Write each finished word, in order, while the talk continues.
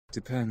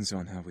Depends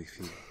on how we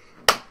feel.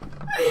 Damn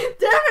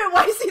it,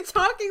 why is he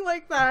talking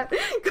like that?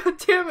 God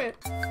damn it.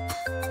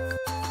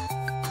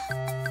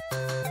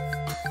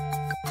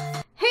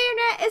 Hey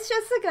Internet, it's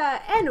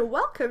Jessica, and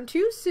welcome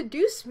to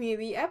Seduce Me,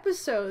 the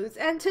episodes.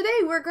 And today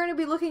we're going to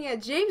be looking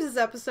at James's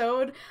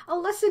episode, A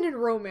Lesson in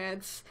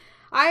Romance.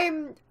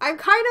 I'm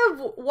kind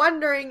of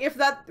wondering if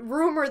that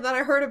rumor that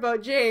I heard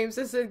about James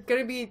is going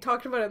to be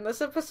talked about in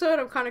this episode.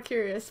 I'm kind of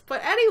curious.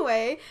 But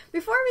anyway,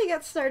 before we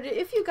get started,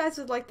 if you guys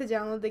would like to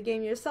download the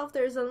game yourself,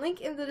 there's a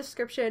link in the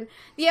description.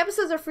 The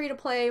episodes are free to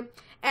play, and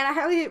I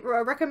highly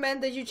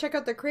recommend that you check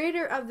out the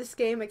creator of this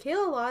game,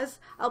 Michaela.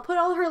 I'll put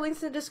all her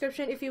links in the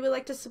description if you would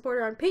like to support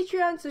her on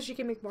Patreon so she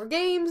can make more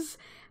games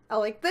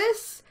like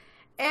this.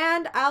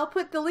 And I'll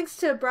put the links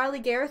to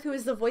Gareth, who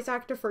is the voice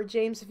actor for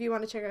James, if you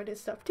want to check out his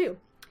stuff too.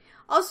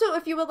 Also,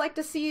 if you would like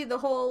to see the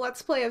whole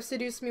Let's Play of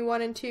Seduce Me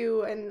 1 and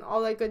 2 and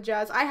all that good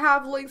jazz, I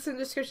have links in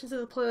the description to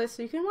the playlist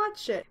so you can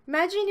watch it.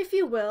 Imagine, if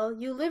you will,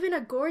 you live in a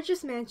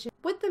gorgeous mansion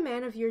with the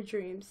man of your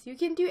dreams. You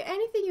can do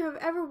anything you have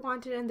ever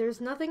wanted and there's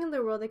nothing in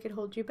the world that can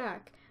hold you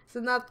back. So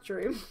not the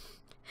dream.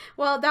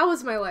 Well, that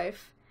was my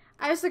life.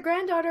 I was the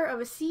granddaughter of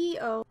a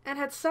CEO and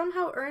had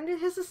somehow earned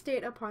his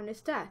estate upon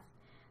his death.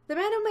 The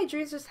man of my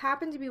dreams just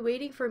happened to be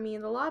waiting for me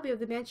in the lobby of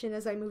the mansion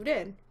as I moved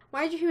in.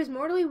 Mind you, he was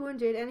mortally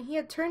wounded, and he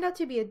had turned out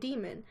to be a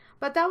demon,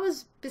 but that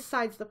was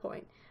besides the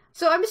point.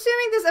 So I'm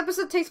assuming this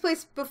episode takes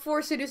place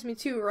before Seduce Me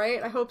 2,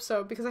 right? I hope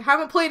so, because I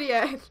haven't played it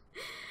yet.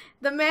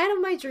 The man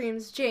of my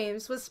dreams,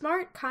 James, was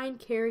smart, kind,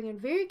 caring,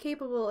 and very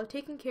capable of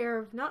taking care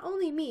of not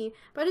only me,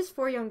 but his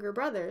 4 younger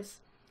brothers.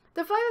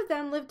 The 5 of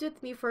them lived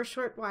with me for a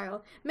short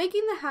while,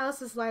 making the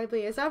house as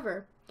lively as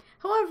ever.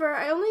 However,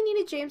 I only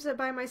needed James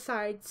by my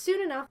side.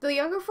 Soon enough, the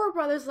younger 4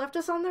 brothers left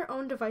us on their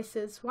own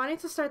devices, wanting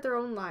to start their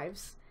own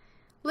lives.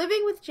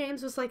 Living with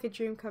James was like a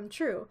dream come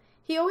true.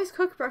 He always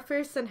cooked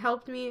breakfast and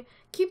helped me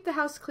keep the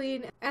house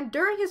clean, and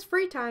during his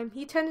free time,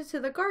 he tended to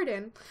the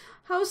garden.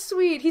 How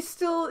sweet, he's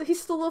still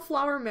a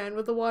flower man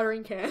with the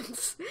watering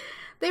cans.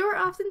 There were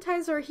often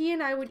times where he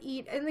and I would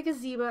eat in the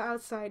gazebo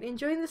outside,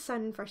 enjoying the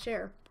sun and fresh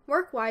air.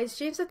 Work-wise,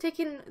 James had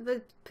taken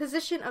the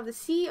position of the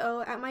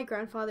CEO at my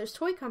grandfather's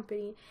toy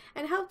company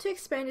and helped to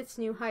expand its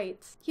new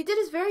heights. He did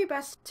his very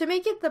best to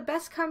make it the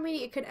best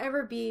company it could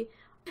ever be,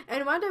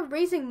 and wound up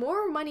raising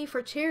more money for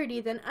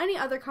charity than any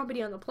other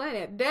company on the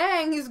planet.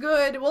 Dang, he's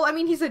good. Well, I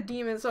mean, he's a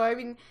demon, so I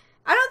mean,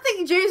 I don't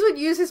think James would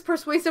use his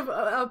persuasive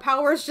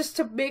powers just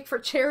to make for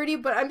charity,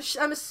 but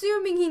I'm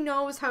assuming he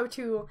knows how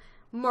to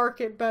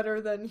market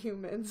better than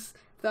humans,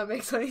 if that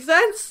makes any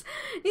sense.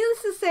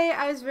 Needless to say,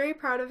 I was very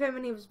proud of him,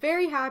 and he was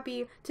very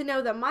happy to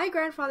know that my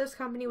grandfather's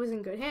company was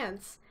in good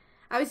hands.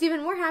 I was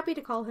even more happy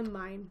to call him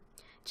mine.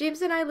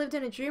 James and I lived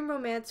in a dream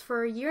romance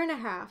for a year and a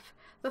half.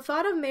 The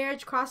thought of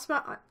marriage crossed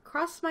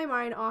my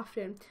mind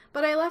often,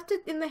 but I left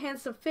it in the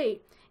hands of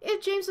fate.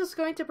 If James was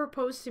going to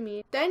propose to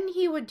me, then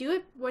he would do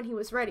it when he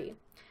was ready.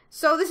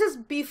 So this is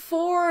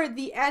before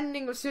the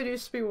ending of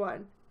Seduce Me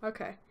 1.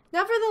 Okay.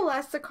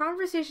 Nevertheless, the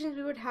conversations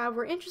we would have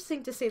were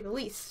interesting to say the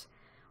least.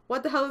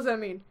 What the hell does that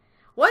mean?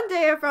 One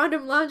day I found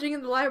him lounging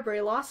in the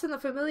library, lost in the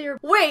familiar—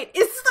 Wait,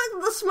 is this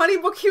like the smutty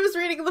book he was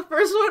reading in the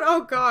first one?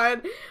 Oh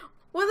god.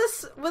 With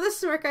a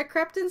smirk, I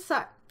crept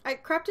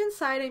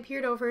inside and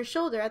peered over his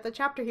shoulder at the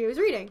chapter he was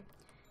reading.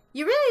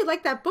 You really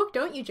like that book,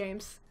 don't you,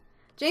 James?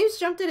 James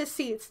jumped at his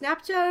seat,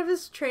 snapped out of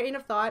his train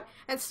of thought,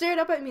 and stared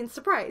up at me in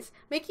surprise,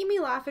 making me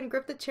laugh and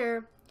grip the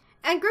chair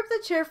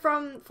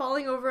from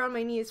falling over on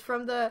my knees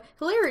from the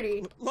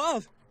hilarity.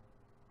 Love!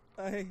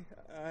 Oh,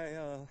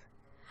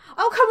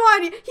 come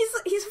on!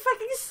 He's a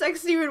fucking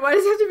sex demon. Why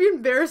does he have to be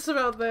embarrassed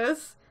about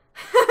this?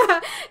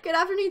 Good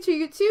afternoon to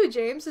you too,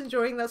 James.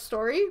 Enjoying that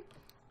story?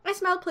 I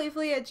smiled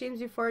playfully at James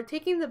before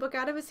taking the book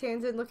out of his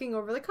hands and looking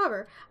over the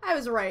cover. I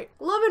was right.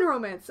 Love and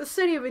romance, a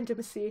study of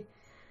intimacy.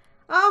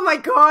 Oh my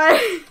god!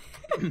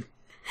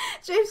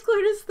 James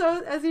cleared his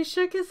throat as he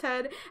shook his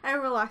head and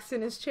relaxed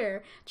in his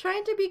chair,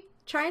 trying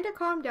to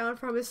calm down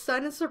from his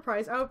sudden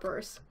surprise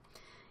outburst.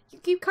 You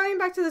keep coming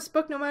back to this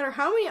book no matter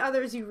how many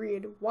others you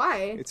read.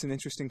 Why? It's an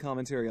interesting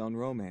commentary on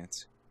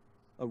romance.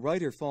 A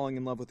writer falling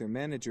in love with her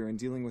manager and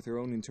dealing with her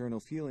own internal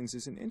feelings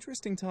is an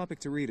interesting topic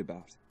to read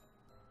about.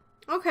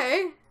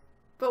 Okay,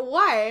 but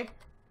why?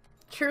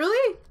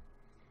 Truly?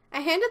 I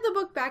handed the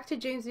book back to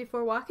James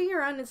before walking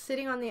around and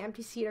sitting on the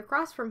empty seat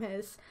across from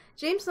his.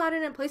 James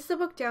nodded and placed the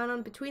book down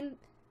on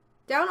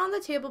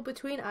the table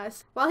between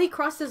us while he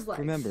crossed his legs.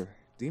 Remember,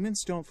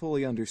 demons don't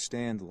fully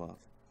understand love.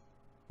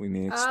 We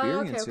may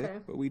experience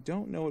it, but we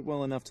don't know it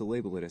well enough to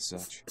label it as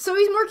such. So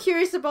he's more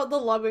curious about the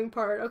loving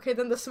part, okay,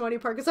 than the smutty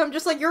part, because I'm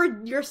just like,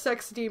 you're a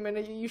sex demon,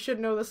 and you should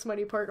know the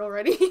smutty part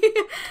already.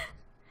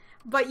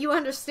 But you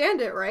understand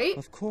it, right?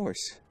 Of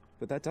course.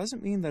 But that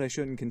doesn't mean that I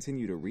shouldn't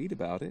continue to read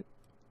about it.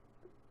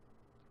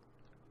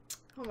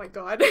 Oh my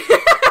god.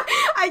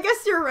 I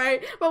guess you're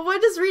right. But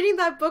what does reading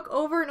that book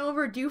over and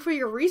over do for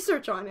your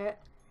research on it?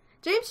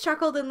 James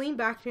chuckled and leaned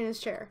back in his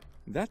chair.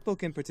 That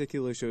book in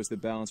particular shows the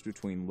balance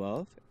between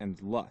love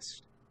and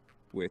lust,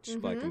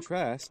 which, by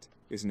contrast,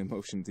 is an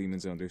emotion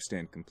demons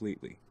understand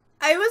completely.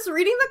 I was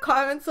reading the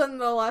comments on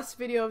the last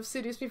video of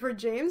Seduce Me for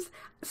James.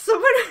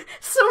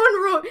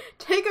 Someone wrote,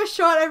 "Take a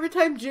shot every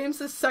time James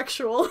is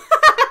sexual." And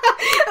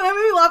that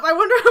made me laugh. I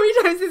wonder how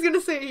many times he's gonna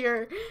say it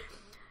here.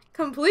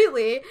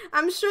 Completely.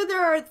 I'm sure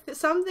there are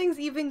some things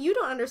even you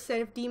don't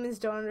understand if demons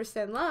don't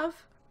understand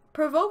love.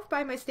 Provoked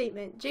by my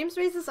statement, James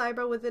raised his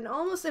eyebrow with an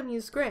almost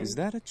amused grin. Is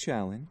that a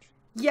challenge?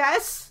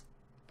 Yes!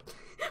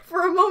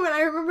 For a moment,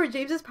 I remember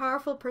James's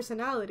powerful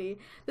personality.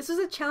 This was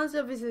a challenge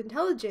of his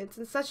intelligence,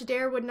 and such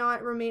dare would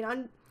not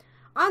remain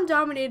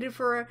undominated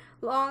for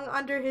long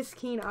under his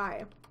keen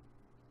eye.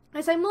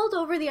 As I mulled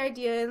over the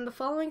idea in the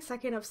following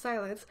second of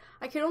silence,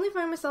 I could only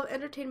find myself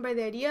entertained by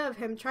the idea of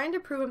him trying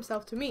to prove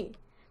himself to me.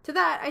 To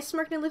that, I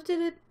smirked and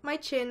lifted my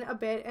chin a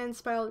bit and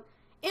smiled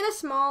in a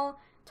small,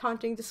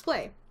 taunting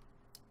display.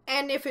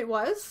 And if it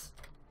was...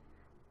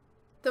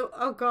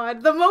 oh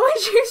god, the moment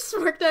James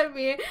smirked at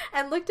me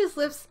and licked his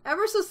lips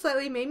ever so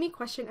slightly made me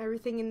question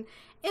everything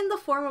in the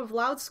form of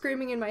loud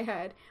screaming in my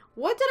head.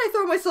 What did I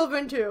throw myself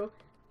into?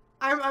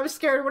 I was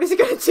scared. What is he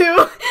gonna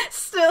do?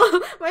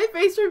 Still, my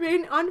face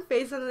remained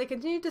unfazed and I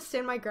continued to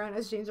stand my ground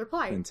as James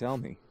replied. Then tell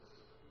me,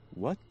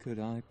 what could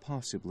I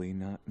possibly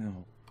not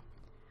know?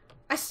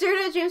 I stared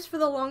at James for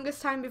the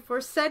longest time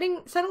before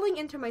settling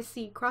into my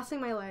seat,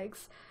 crossing my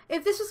legs.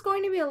 If this was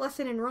going to be a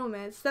lesson in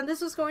romance, then this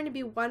was going to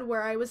be one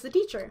where I was the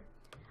teacher.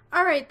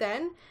 Alright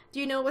then, do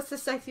you know what's the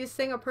sexiest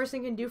thing a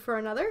person can do for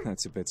another?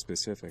 That's a bit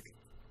specific.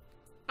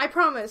 I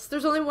promise,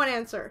 there's only one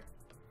answer.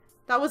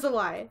 That was a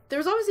lie. There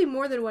was obviously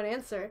more than one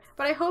answer,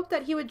 but I hoped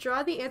that he would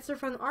draw the answer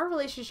from our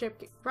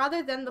relationship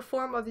rather than the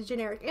form of the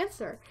generic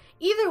answer.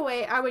 Either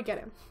way, I would get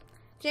him.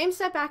 James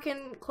sat back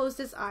and closed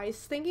his eyes,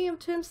 thinking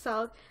to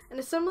himself and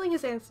assembling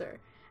his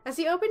answer. As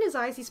he opened his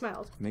eyes, he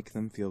smiled. Make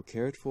them feel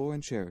cared for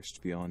and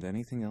cherished beyond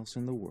anything else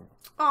in the world.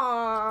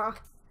 Aww.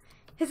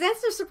 His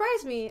answer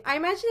surprised me. I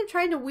imagined him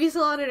trying to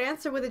weasel out an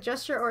answer with a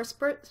gesture or a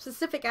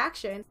specific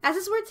action. As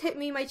his words hit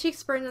me, my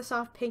cheeks burned a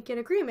soft pink in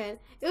agreement.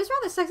 It was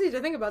rather sexy to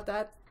think about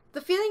that.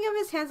 The feeling of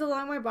his hands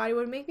along my body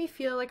would make me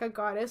feel like a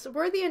goddess,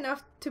 worthy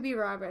enough to be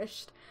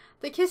ravished.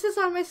 The kisses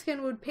on my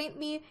skin would paint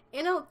me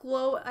in a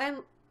glow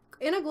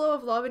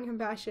of love and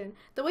compassion.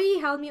 The way he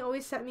held me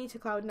always set me to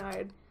cloud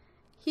nine.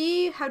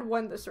 He had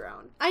won this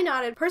round. I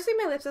nodded, pursing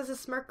my lips as his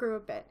smirk grew a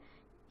bit.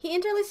 He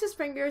interlaced his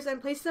fingers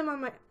and placed them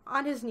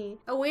on his knee,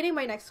 awaiting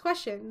my next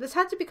question. This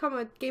had to become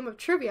a game of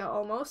trivia,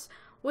 almost.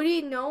 Would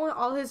he know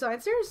all his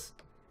answers?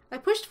 I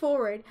pushed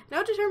forward,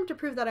 now determined to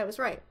prove that I was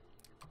right.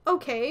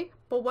 Okay,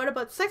 but what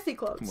about sexy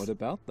clothes? What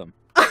about them?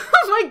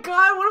 Oh my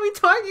god, what are we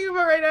talking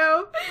about right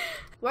now?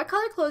 What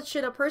color clothes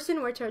should a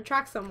person wear to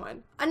attract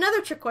someone?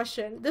 Another trick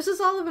question. This is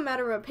all of a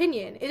matter of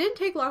opinion. It didn't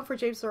take long for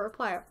James to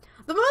reply.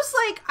 The most,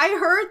 I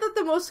heard that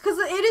the most, because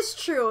it is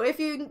true, if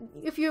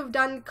you've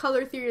done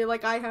color theory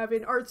like I have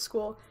in art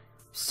school,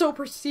 so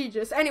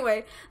prestigious.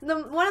 Anyway,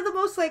 one of the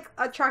most,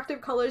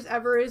 attractive colors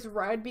ever is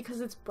red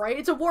because it's bright.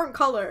 It's a warm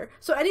color.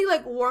 So any,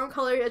 warm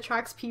color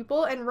attracts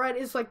people, and red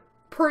is,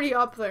 pretty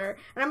up there.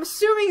 And I'm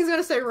assuming he's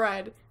gonna say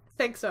red.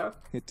 Think so.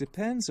 It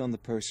depends on the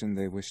person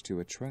they wish to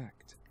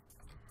attract.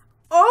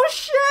 Oh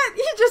shit!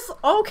 He just...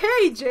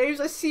 Okay, James,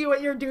 I see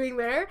what you're doing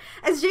there.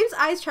 As James'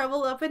 eyes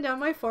traveled up and down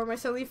my form, I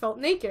suddenly felt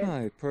naked.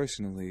 I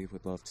personally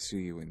would love to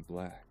see you in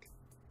black.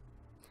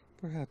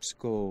 Perhaps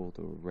gold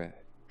or red.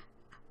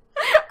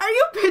 Are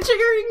you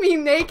picturing me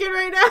naked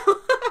right now?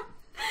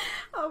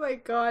 Oh my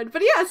god.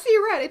 But yeah, see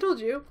red, I told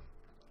you.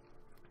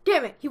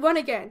 Damn it, he won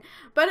again.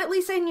 But at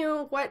least I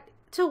knew what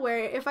to wear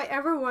if I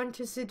ever wanted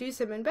to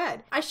seduce him in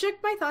bed. I shook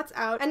my thoughts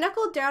out and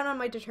knuckled down on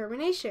my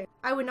determination.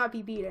 I would not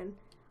be beaten.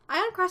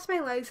 I uncrossed my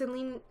legs and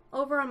leaned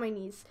over on my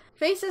knees,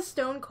 face as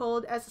stone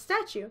cold as a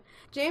statue.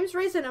 James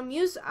raised an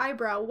amused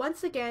eyebrow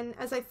once again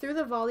as I threw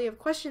the volley of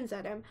questions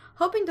at him,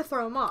 hoping to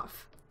throw him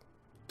off.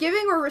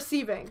 Giving or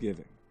receiving?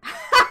 Giving.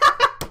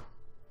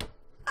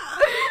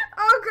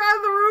 Oh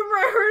god, the rumor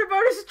I heard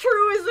about is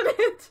true, isn't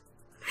it?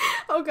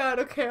 Oh god,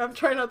 okay, I'm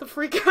trying not to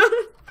freak out.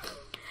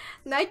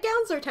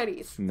 Nightgowns or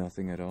teddies?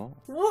 Nothing at all.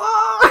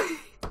 Whoa!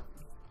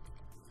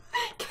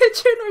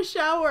 Kitchen or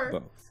shower?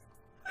 Both.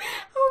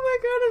 Oh my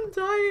god, I'm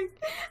dying.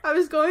 I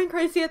was going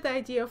crazy at the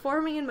idea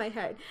forming in my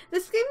head.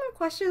 This game of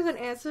questions and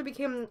answers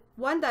became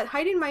one that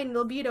heightened my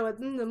libido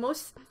in the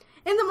most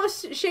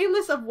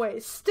shameless of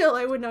ways. Still,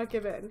 I would not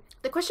give in.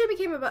 The question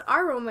became about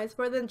our romance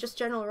more than just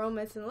general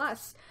romance and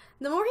less.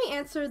 The more he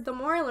answered, the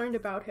more I learned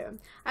about him.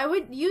 I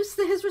would use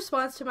his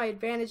response to my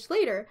advantage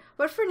later,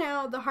 but for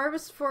now, the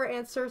harvest for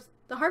answers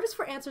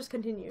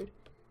continued.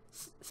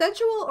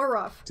 Sensual or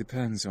rough?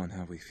 Depends on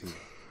how we feel.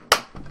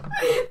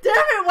 Damn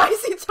it, why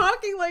is he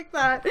talking like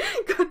that?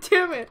 God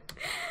damn it.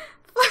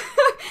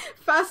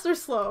 Fast or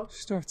slow?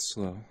 Start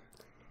slow,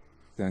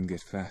 then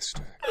get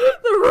faster.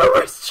 The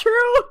rumor's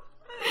true!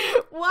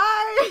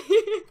 Why?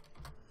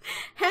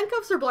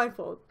 Handcuffs or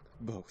blindfold?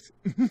 Both.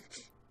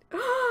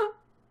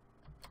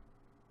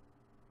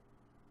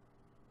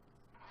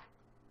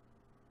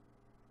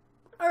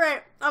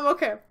 Alright, I'm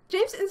okay.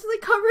 James instantly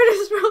covered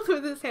his mouth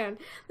with his hand.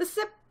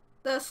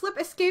 The slip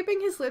escaping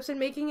his lips and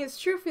making his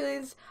true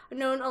feelings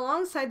known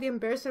alongside the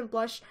embarrassment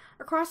blush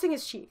crossing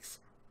his cheeks.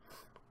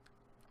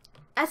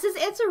 As his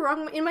answer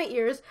rung in my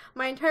ears,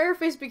 my entire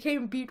face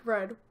became beet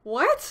red.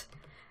 What?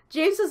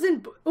 James was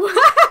into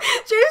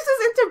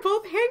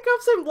both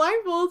handcuffs and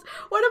blindfolds.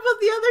 What about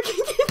the other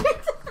kinky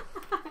things?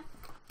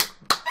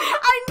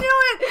 I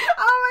knew it!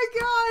 Oh my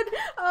god!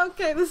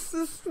 Okay,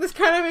 this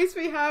kind of makes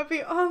me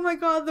happy. Oh my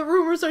god, the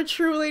rumors are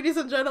true, ladies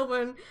and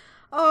gentlemen.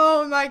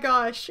 Oh my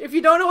gosh. If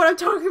you don't know what I'm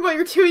talking about,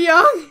 you're too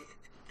young.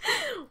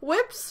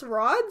 Whips?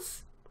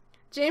 Rods?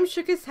 James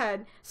shook his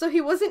head, so he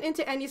wasn't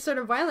into any sort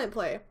of violent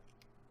play.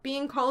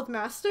 Being called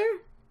master?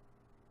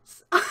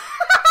 Oh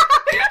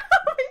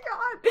my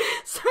god!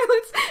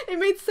 Silence! It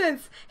made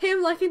sense.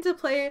 Him liking to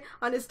play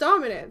on his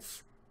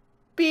dominance.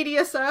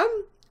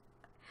 BDSM?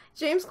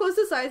 James closed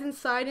his eyes and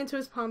sighed into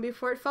his palm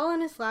before it fell on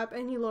his lap,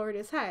 and he lowered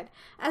his head.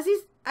 As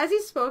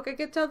he spoke, I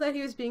could tell that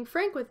he was being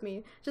frank with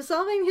me,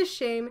 dissolving his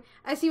shame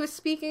as he was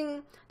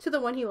speaking to the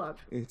one he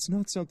loved. It's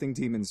not something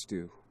demons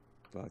do,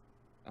 but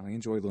I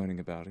enjoy learning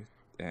about it,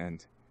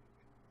 and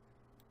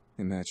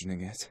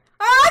imagining it.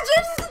 Ah,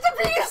 James is into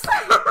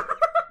BDSM!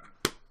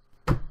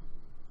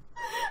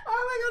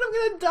 Oh my god, I'm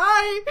gonna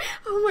die!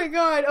 Oh my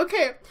god,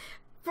 okay.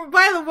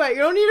 By the way, you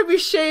don't need to be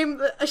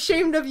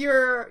ashamed of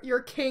your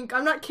kink.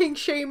 I'm not kink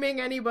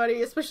shaming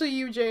anybody, especially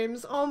you,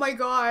 James. Oh my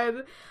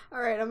god.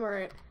 Alright, I'm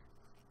alright.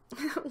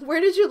 Where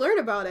did you learn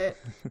about it?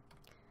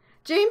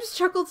 James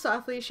chuckled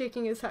softly,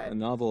 shaking his head. A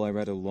novel I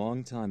read a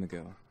long time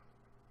ago.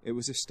 It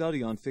was a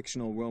study on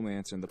fictional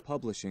romance and the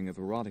publishing of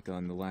erotica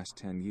in the last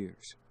 10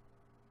 years.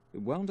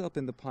 It wound up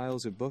in the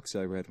piles of books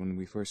I read when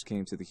we first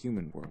came to the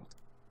human world.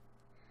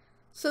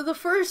 So the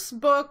first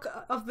book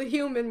of the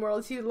human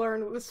world he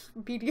learned was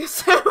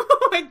BDSM.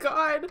 Oh my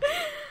god.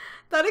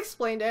 That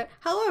explained it.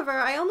 However,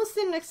 I almost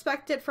didn't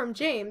expect it from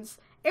James.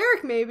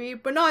 Eric maybe,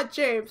 but not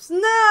James. Nah.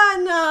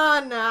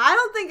 I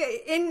don't think,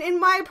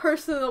 in my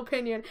personal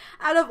opinion,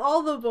 out of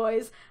all the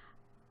boys,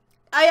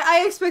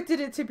 I expected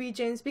it to be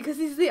James because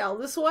he's the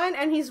eldest one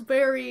and he's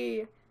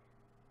very...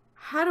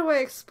 How do I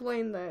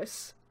explain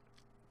this?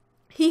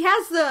 He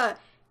has the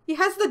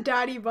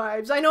daddy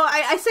vibes. I know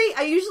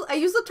I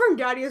use the term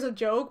daddy as a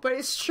joke, but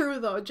it's true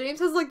though. James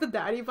has like the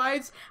daddy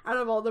vibes out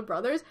of all the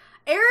brothers.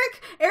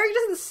 Eric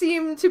doesn't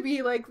seem to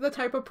be like the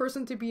type of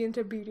person to be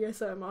into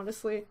BDSM,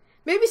 honestly.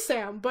 Maybe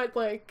Sam, but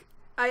like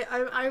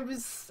I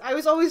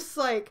was always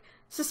like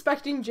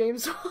suspecting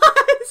James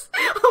was.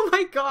 Oh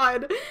my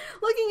god.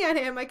 Looking at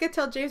him, I could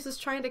tell James was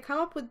trying to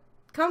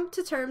come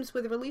to terms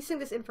with releasing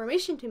this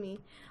information to me.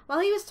 While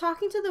he was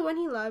talking to the one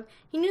he loved,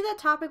 he knew that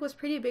topic was a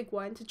pretty big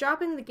one to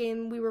drop in the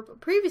game we were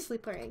previously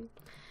playing.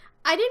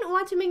 I didn't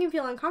want to make him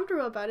feel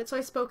uncomfortable about it, so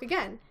I spoke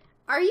again.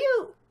 Are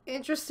you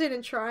interested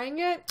in trying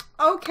it?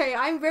 Okay,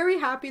 I'm very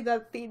happy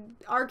that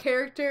our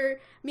character,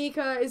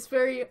 Mika, is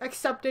very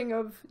accepting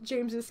of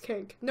James's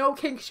kink. No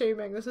kink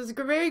shaming. This is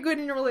very good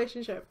in your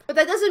relationship. But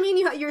that doesn't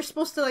mean you're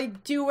supposed to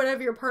like do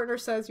whatever your partner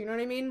says, you know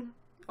what I mean?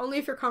 Only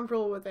if you're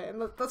comfortable with it.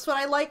 And that's what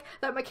I like,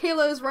 that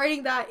Michaela is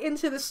writing that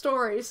into the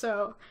story,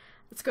 so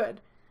it's good.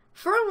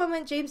 For a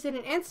moment, James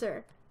didn't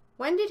answer.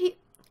 When he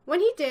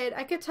did,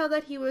 I could tell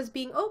that he was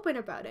being open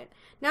about it.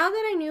 Now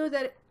that I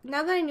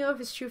knew of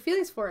his true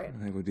feelings for it.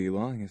 I would be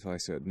lying if I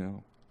said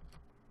no.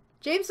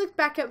 James looked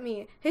back at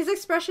me, his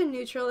expression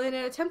neutral in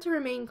an attempt to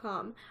remain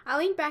calm. I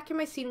leaned back in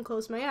my seat and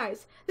closed my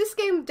eyes. This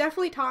game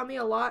definitely taught me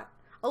a lot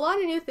of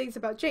new things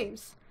about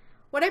James.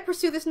 Would I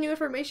pursue this new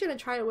information and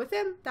try it with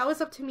him? That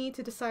was up to me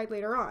to decide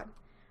later on.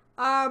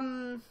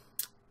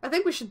 I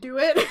think we should do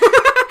it.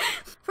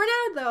 For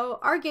now, though,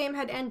 our game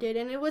had ended,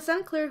 and it was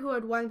unclear who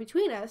had won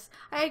between us.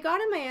 I had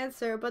gotten my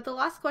answer, but the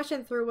last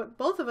question threw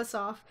both of us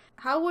off.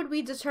 How would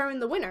we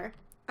determine the winner?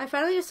 I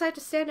finally decided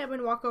to stand up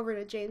and walk over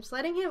to James,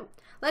 letting him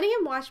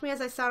watch me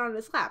as I sat on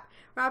his lap,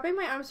 wrapping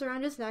my arms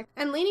around his neck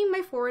and leaning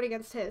my forward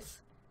against his.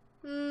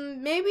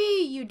 Maybe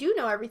you do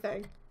know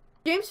everything.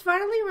 James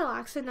finally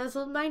relaxed and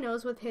nuzzled my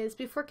nose with his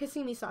before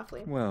kissing me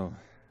softly. Well,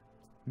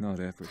 not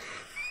everything.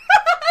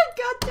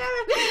 God damn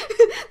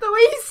it! The way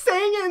he's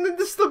saying it and then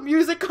just the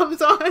music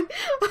comes on.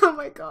 Oh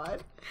my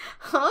god.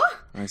 Huh?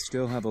 I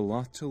still have a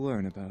lot to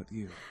learn about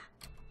you.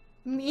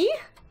 Me?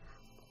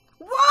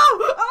 Whoa!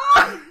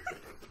 Oh!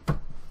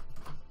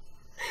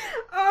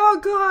 Oh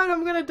god,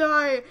 I'm gonna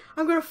die.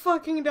 I'm gonna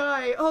fucking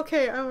die.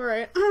 Okay, I'm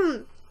alright.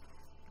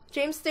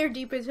 James stared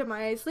deep into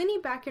my eyes,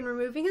 leaning back and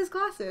removing his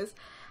glasses.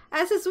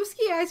 As his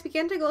whiskey eyes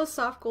began to glow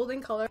soft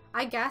golden color,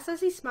 I gasped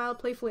as he smiled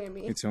playfully at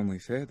me. It's only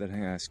fair that I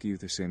ask you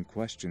the same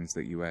questions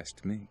that you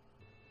asked me.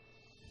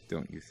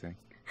 Don't you think?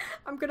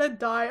 I'm gonna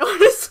die.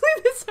 Honestly,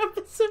 this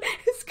episode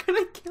is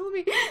gonna kill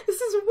me.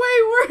 This is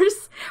way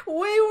worse.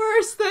 Way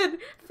worse than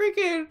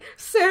freaking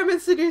Sam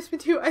and Seduce Me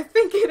 2. I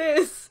think it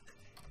is.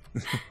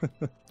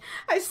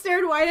 I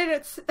stared wide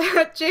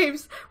at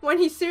James when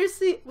was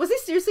he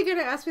seriously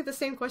gonna ask me the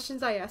same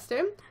questions I asked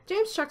him?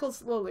 James chuckled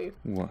slowly.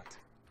 What?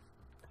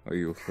 Are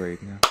you afraid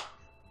now?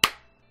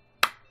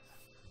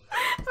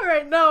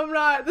 Alright, no, I'm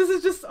not. This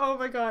is just, oh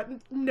my god.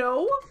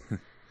 No?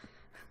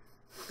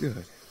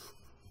 Good.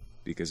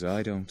 Because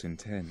I don't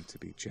intend to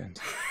be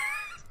gentle.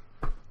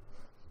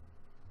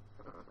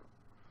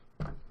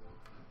 Alright,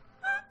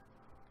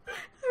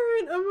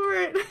 I'm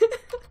alright.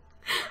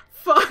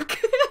 fuck?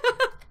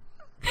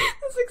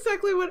 That's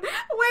exactly what. Wait,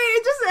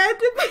 it just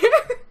ended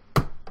there.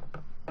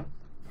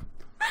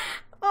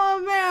 Oh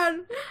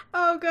man.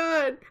 Oh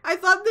god. I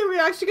thought they were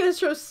actually gonna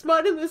show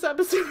smut in this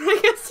episode, but I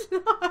guess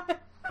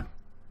not.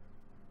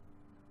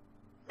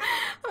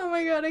 Oh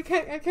my god, I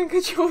can't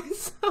control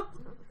myself.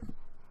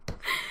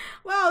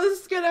 Wow, this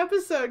is a good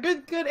episode.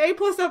 Good A+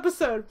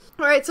 episode.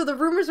 Alright, so the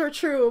rumors are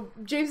true.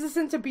 James is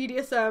into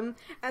BDSM,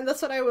 and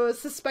that's what I was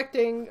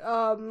suspecting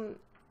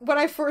when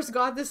I first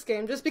got this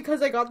game, just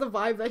because I got the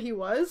vibe that he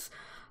was.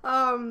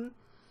 That's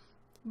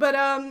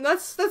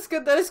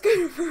good. That is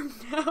confirmed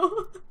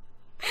now.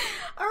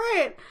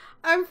 Alright,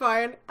 I'm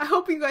fine. I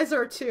hope you guys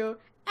are too.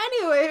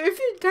 Anyway, if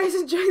you guys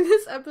enjoyed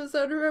this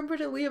episode, remember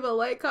to leave a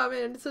like,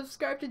 comment, and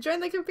subscribe to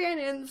join the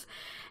companions.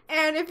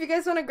 And if you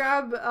guys want to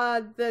grab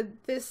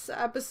this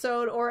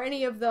episode or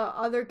any of the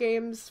other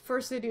games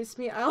for Seduce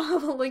Me, I'll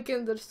have a link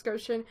in the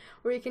description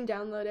where you can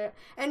download it.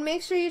 And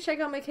make sure you check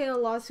out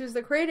Michaela, who's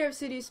the creator of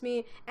Seduce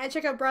Me, and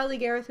check out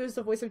Gareth, who's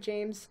the voice of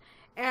James.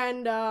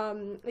 And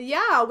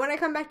yeah, when I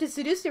come back to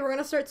Seduce Me, we're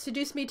gonna start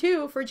Seduce Me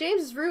 2 for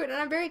James's route, and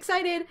I'm very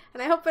excited,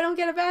 and I hope I don't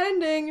get a bad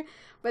ending.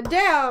 But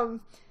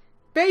damn,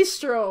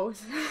 Bastro.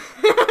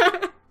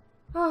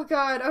 Oh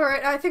god,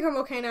 alright, I think I'm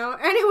okay now.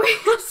 Anyway,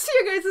 I'll see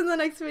you guys in the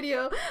next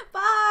video.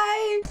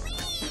 Bye!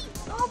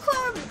 Oh,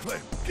 Clem!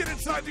 Get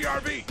inside the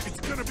RV! It's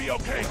gonna be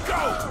okay,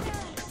 go!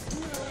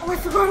 Oh, I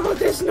forgot about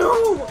this,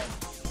 no!